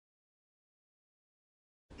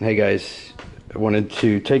Hey guys, I wanted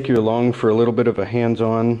to take you along for a little bit of a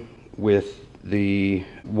hands-on with the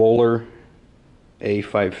Wöhler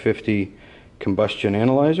A550 combustion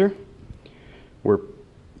analyzer. We're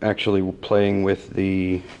actually playing with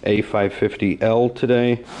the A550L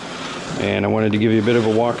today, and I wanted to give you a bit of a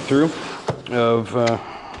walkthrough of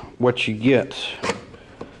what you get.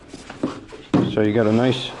 So you got a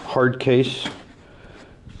nice hard case,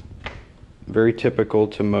 very typical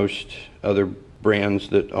to most other brands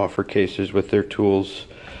that offer cases with their tools.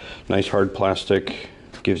 Nice hard plastic,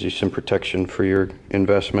 gives you some protection for your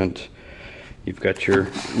investment. You've got your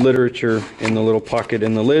literature in the little pocket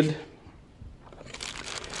in the lid.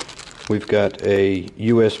 We've got a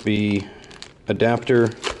USB adapter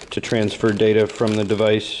to transfer data from the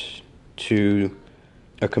device to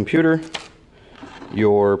a computer.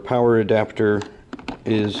 Your power adapter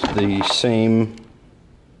is the same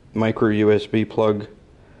micro USB plug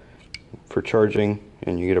for charging,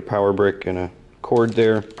 and you get a power brick and a cord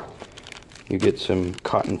there. You get some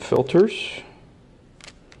cotton filters,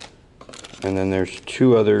 and then there's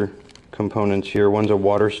two other components here. One's a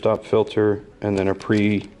water stop filter, and then a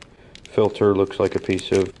pre-filter, looks like a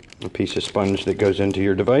piece of sponge that goes into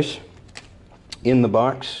your device. In the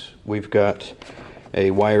box we've got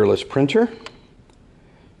a wireless printer.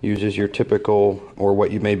 Uses your typical, or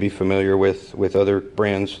what you may be familiar with other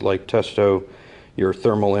brands like Testo, your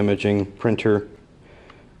thermal imaging printer.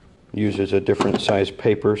 Uses a different size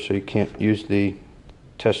paper, so you can't use the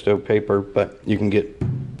Testo paper, but you can get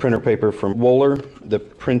printer paper from Wöhler. The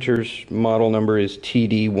printer's model number is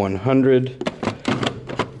TD100.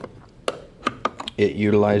 It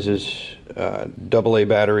utilizes AA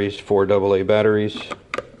batteries, 4 AA batteries.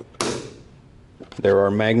 There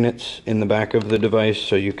are magnets in the back of the device,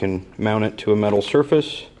 so you can mount it to a metal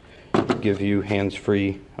surface, give you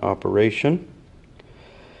hands-free operation.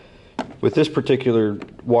 With this particular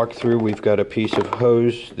walkthrough, we've got a piece of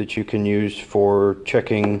hose that you can use for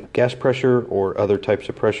checking gas pressure or other types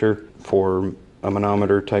of pressure for a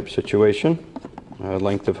manometer type situation. A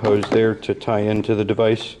length of hose there to tie into the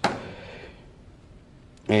device.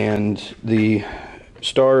 And the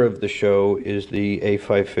star of the show is the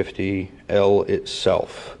A550L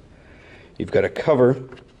itself. You've got a cover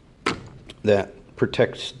that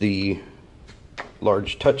protects the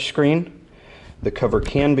large touch screen. The cover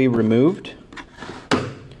can be removed.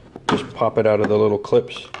 Just pop it out of the little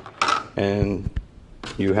clips and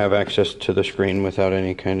you have access to the screen without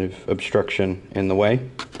any kind of obstruction in the way.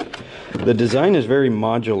 The design is very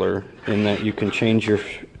modular in that you can change your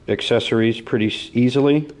accessories pretty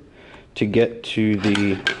easily. To get to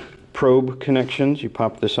the probe connections, you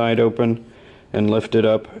pop the side open and lift it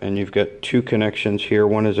up, and you've got two connections here.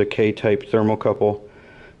 One is a K-type thermocouple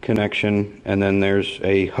connection, and then there's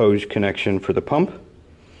a hose connection for the pump.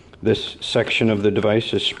 This section of the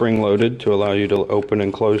device is spring-loaded to allow you to open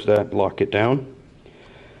and close that, lock it down.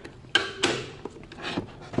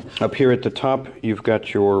 Up here at the top, you've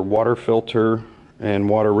got your water filter and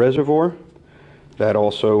water reservoir. That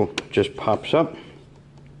also just pops up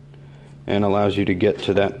and allows you to get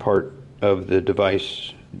to that part of the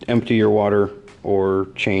device, empty your water or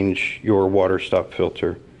change your water stop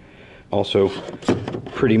filter. Also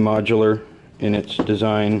pretty modular in its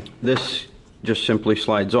design. This just simply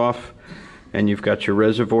slides off and you've got your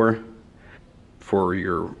reservoir for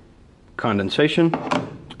your condensation,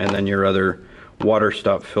 and then your other water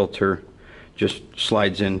stop filter just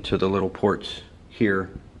slides into the little ports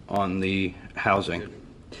here on the housing.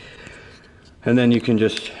 And then you can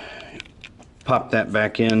just pop that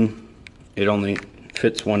back in. It only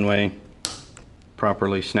fits one way,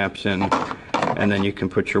 properly snaps in, and then you can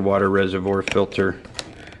put your water reservoir filter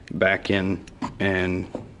back in and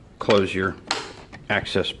close your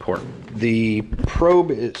access port. The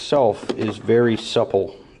probe itself is very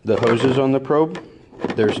supple. The hoses on the probe,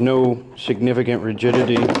 there's no significant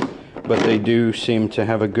rigidity, but they do seem to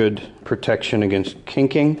have a good protection against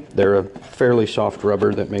kinking. They're a fairly soft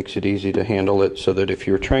rubber that makes it easy to handle it, so that if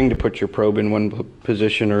you're trying to put your probe in one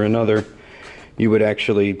position or another, you would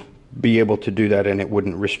actually be able to do that and it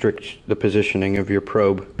wouldn't restrict the positioning of your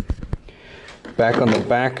probe. Back on the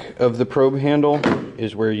back of the probe handle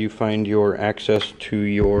is where you find your access to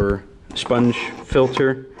your sponge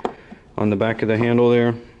filter on the back of the handle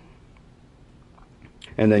there.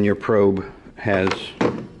 And then your probe has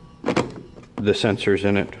the sensors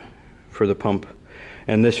in it for the pump,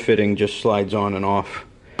 and this fitting just slides on and off.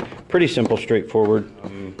 Pretty simple, straightforward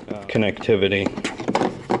connectivity.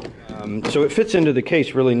 So it fits into the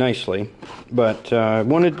case really nicely, but I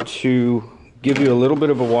wanted to give you a little bit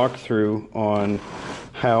of a walkthrough on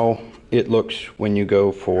how it looks when you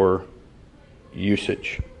go for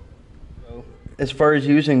usage. As far as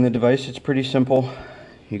using the device, it's pretty simple.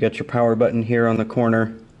 You got your power button here on the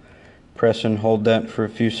corner. Press and hold that for a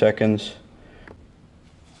few seconds.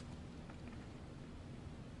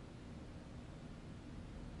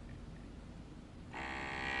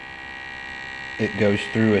 It goes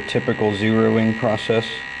through a typical zeroing process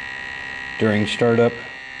during startup.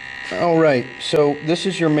 Alright, so this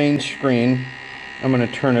is your main screen. I'm going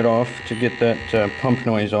to turn it off to get that pump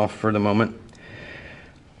noise off for the moment.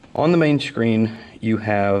 On the main screen, you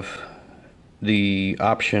have the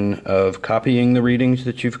option of copying the readings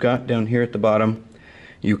that you've got down here at the bottom.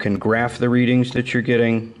 You can graph the readings that you're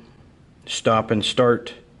getting, stop and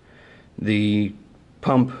start the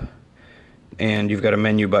pump, and you've got a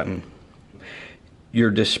menu button.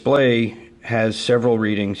 Your display has several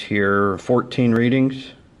readings here, 14 readings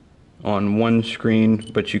on one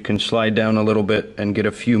screen, but you can slide down a little bit and get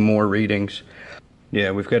a few more readings.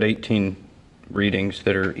 Yeah, we've got 18 readings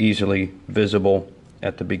that are easily visible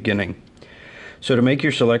at the beginning. So to make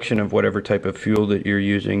your selection of whatever type of fuel that you're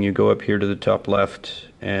using, you go up here to the top left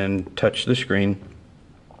and touch the screen,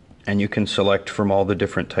 and you can select from all the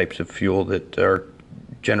different types of fuel that are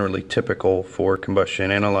generally typical for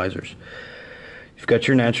combustion analyzers. You've got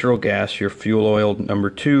your natural gas, your fuel oil number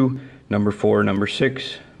 2, number 4, number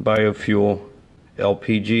 6, biofuel,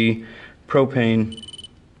 LPG, propane.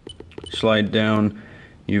 Slide down,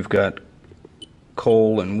 you've got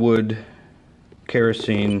coal and wood,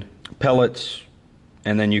 kerosene, pellets,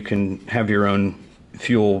 and then you can have your own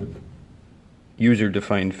fuel,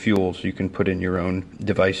 user-defined fuels. You can put in your own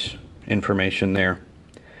device information there.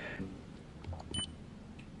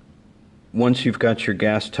 Once you've got your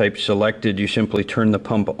gas type selected, you simply turn the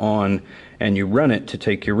pump on and you run it to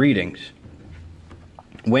take your readings.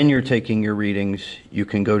 When you're taking your readings, you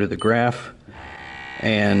can go to the graph,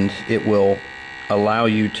 and it will allow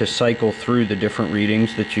you to cycle through the different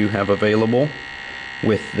readings that you have available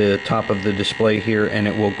with the top of the display here, and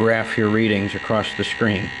it will graph your readings across the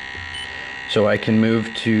screen. So I can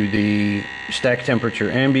move to the stack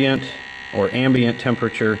temperature ambient, or ambient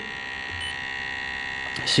temperature,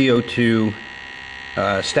 CO2,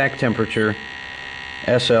 stack temperature,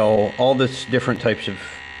 SL, all this different types of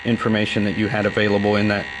information that you had available in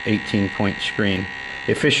that 18-point screen.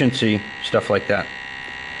 Efficiency, stuff like that.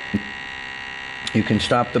 You can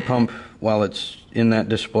stop the pump while it's in that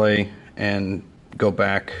display and go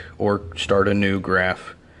back or start a new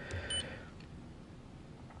graph.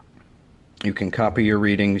 You can copy your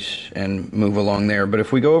readings and move along there. But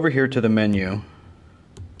if we go over here to the menu,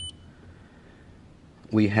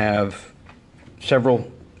 we have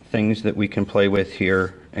several things that we can play with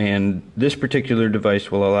here, and this particular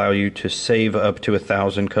device will allow you to save up to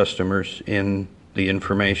 1,000 customers in the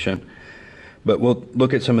information. But we'll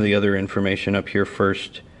look at some of the other information up here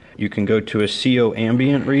first. You can go to a CO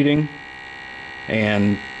ambient reading,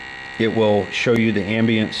 and it will show you the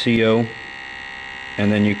ambient CO,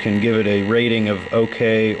 and then you can give it a rating of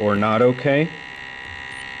okay or not okay,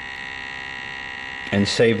 and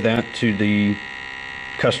save that to the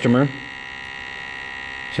customer.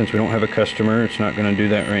 Since we don't have a customer, it's not going to do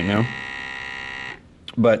that right now.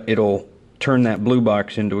 But it'll turn that blue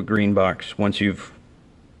box into a green box once you've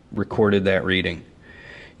recorded that reading.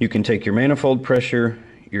 You can take your manifold pressure,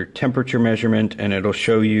 your temperature measurement, and it'll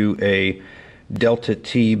show you a delta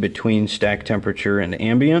T between stack temperature and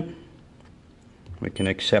ambient. We can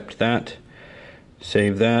accept that,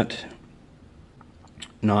 save that.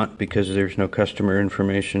 Not, because there's no customer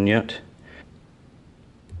information yet.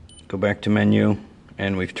 Go back to menu,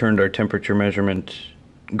 and we've turned our temperature measurement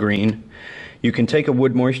green. You can take a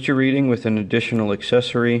wood moisture reading with an additional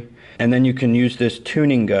accessory, and then you can use this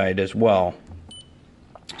tuning guide as well.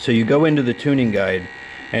 So you go into the tuning guide,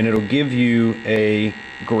 and it'll give you a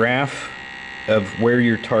graph of where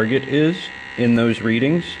your target is in those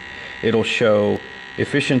readings. It'll show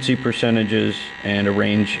efficiency percentages and a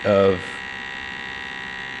range of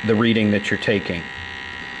the reading that you're taking.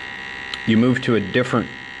 You move to a different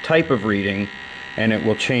type of reading, and it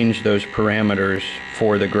will change those parameters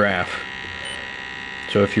for the graph.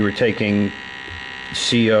 So if you were taking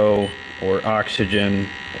CO or oxygen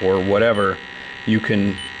or whatever, you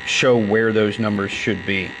can show where those numbers should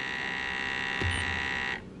be.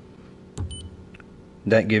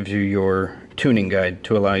 That gives you your tuning guide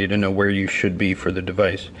to allow you to know where you should be for the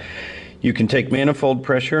device. You can take manifold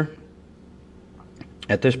pressure.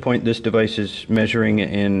 At this point, this device is measuring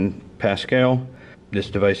in Pascal. This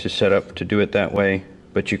device is set up to do it that way,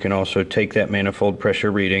 but you can also take that manifold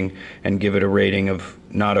pressure reading and give it a rating of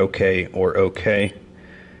not okay or okay.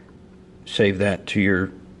 Save that to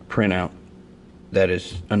your printout. That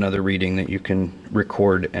is another reading that you can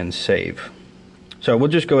record and save. So we'll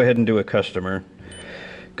just go ahead and do a customer.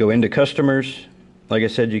 Go into customers. Like I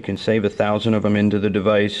said, you can save 1,000 of them into the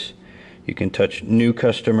device. You can touch new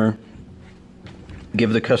customer.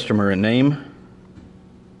 Give the customer a name.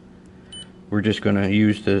 We're just going to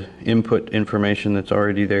use the input information that's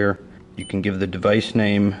already there. You can give the device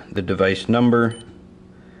name, the device number,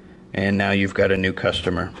 and now you've got a new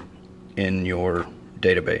customer in your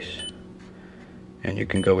database. And you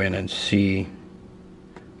can go in and see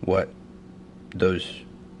what those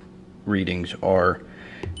readings are.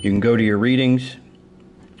 You can go to your readings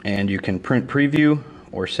and you can print preview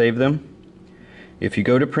or save them. If you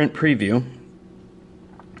go to print preview,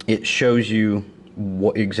 it shows you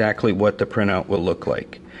exactly what the printout will look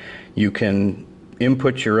like. You can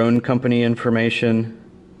input your own company information,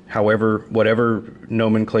 however, whatever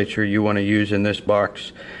nomenclature you want to use in this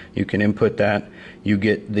box, you can input that. You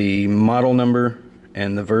get the model number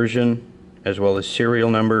and the version, as well as serial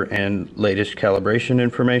number and latest calibration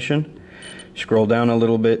information. Scroll down a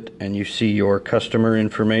little bit and you see your customer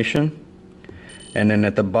information. And then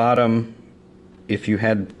at the bottom, if you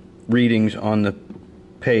had readings on the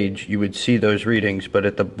page, you would see those readings, but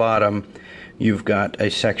at the bottom you've got a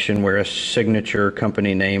section where a signature,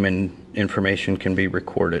 company name, and information can be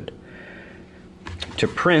recorded. To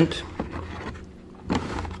print,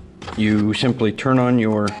 you simply turn on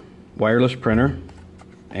your wireless printer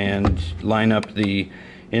and line up the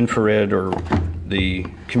infrared or the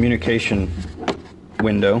communication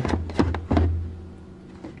window,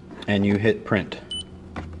 and you hit print.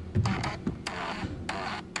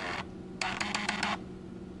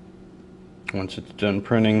 Once it's done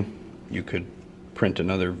printing, you could print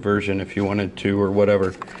another version if you wanted to or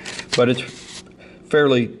whatever. But it's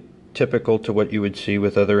fairly typical to what you would see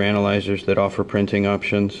with other analyzers that offer printing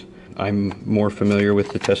options. I'm more familiar with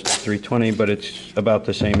the Tested 320, but it's about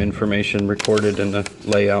the same information recorded in the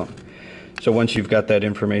layout. So once you've got that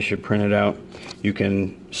information printed out, you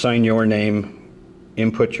can sign your name,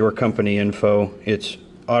 input your company info. It's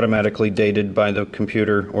automatically dated by the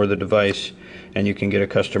computer or the device, and you can get a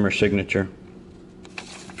customer signature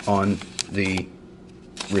on the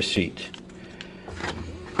receipt.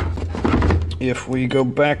 If we go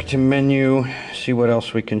back to menu, see what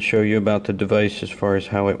else we can show you about the device as far as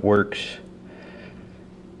how it works.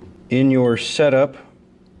 In your setup,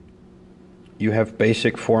 you have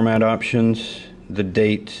basic format options, the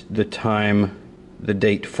date, the time, the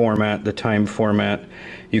date format, the time format.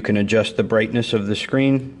 You can adjust the brightness of the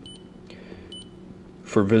screen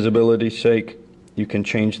for visibility's sake. You can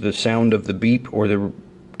change the sound of the beep or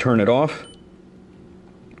turn it off.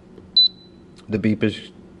 The beep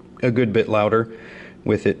is a good bit louder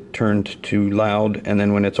with it turned to loud, and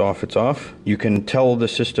then when it's off, it's off. You can tell the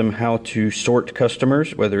system how to sort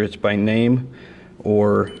customers, whether it's by name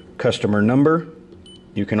or customer number.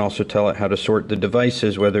 You can also tell it how to sort the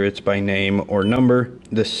devices, whether it's by name or number.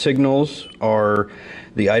 The signals are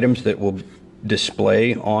the items that will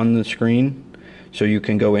display on the screen. So you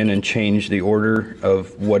can go in and change the order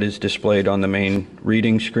of what is displayed on the main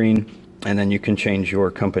reading screen, and then you can change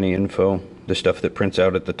your company info, the stuff that prints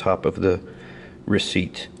out at the top of the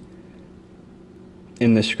receipt.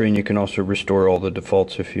 In this screen you can also restore all the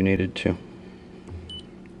defaults if you needed to.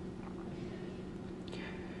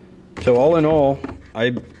 So all in all,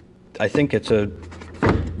 I think it's a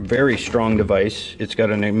very strong device. It's got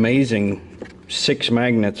an amazing 6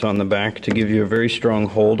 magnets on the back to give you a very strong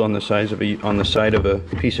hold on the side of a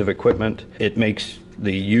piece of equipment. It makes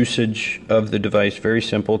the usage of the device very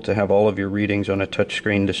simple to have all of your readings on a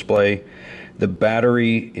touchscreen display. The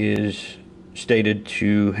battery is stated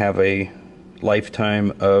to have a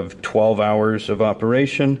lifetime of 12 hours of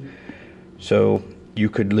operation, so you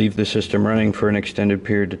could leave the system running for an extended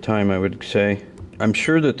period of time, I would say. I'm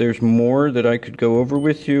sure that there's more that I could go over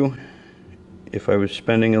with you if I was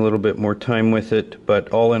spending a little bit more time with it, but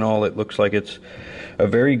all in all, it looks like it's a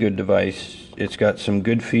very good device. It's got some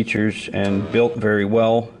good features and built very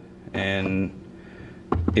well, and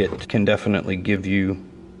it can definitely give you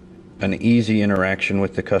an easy interaction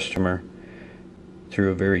with the customer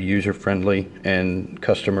through a very user-friendly and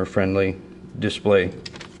customer-friendly display.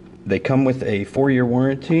 They come with a 4-year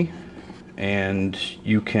warranty, and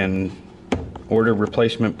you can order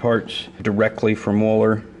replacement parts directly from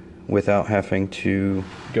Wöhler without having to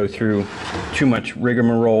go through too much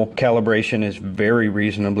rigmarole. Calibration is very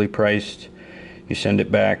reasonably priced. You send it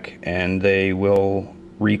back and they will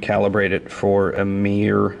recalibrate it for a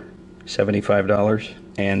mere $75,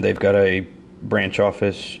 and they've got a branch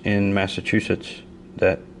office in Massachusetts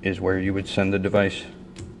that is where you would send the device.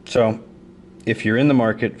 So if you're in the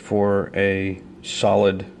market for a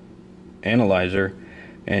solid analyzer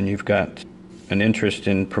and you've got an interest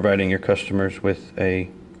in providing your customers with a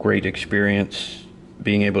great experience,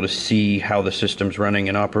 being able to see how the system's running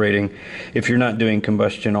and operating. If you're not doing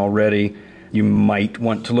combustion already, you might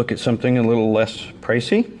want to look at something a little less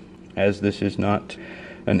pricey, as this is not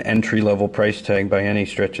an entry-level price tag by any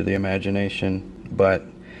stretch of the imagination. But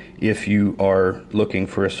if you are looking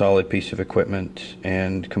for a solid piece of equipment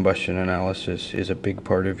and combustion analysis is a big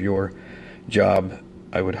part of your job,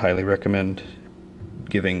 I would highly recommend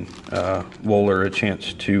giving Wöhler a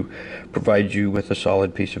chance to provide you with a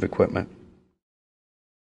solid piece of equipment.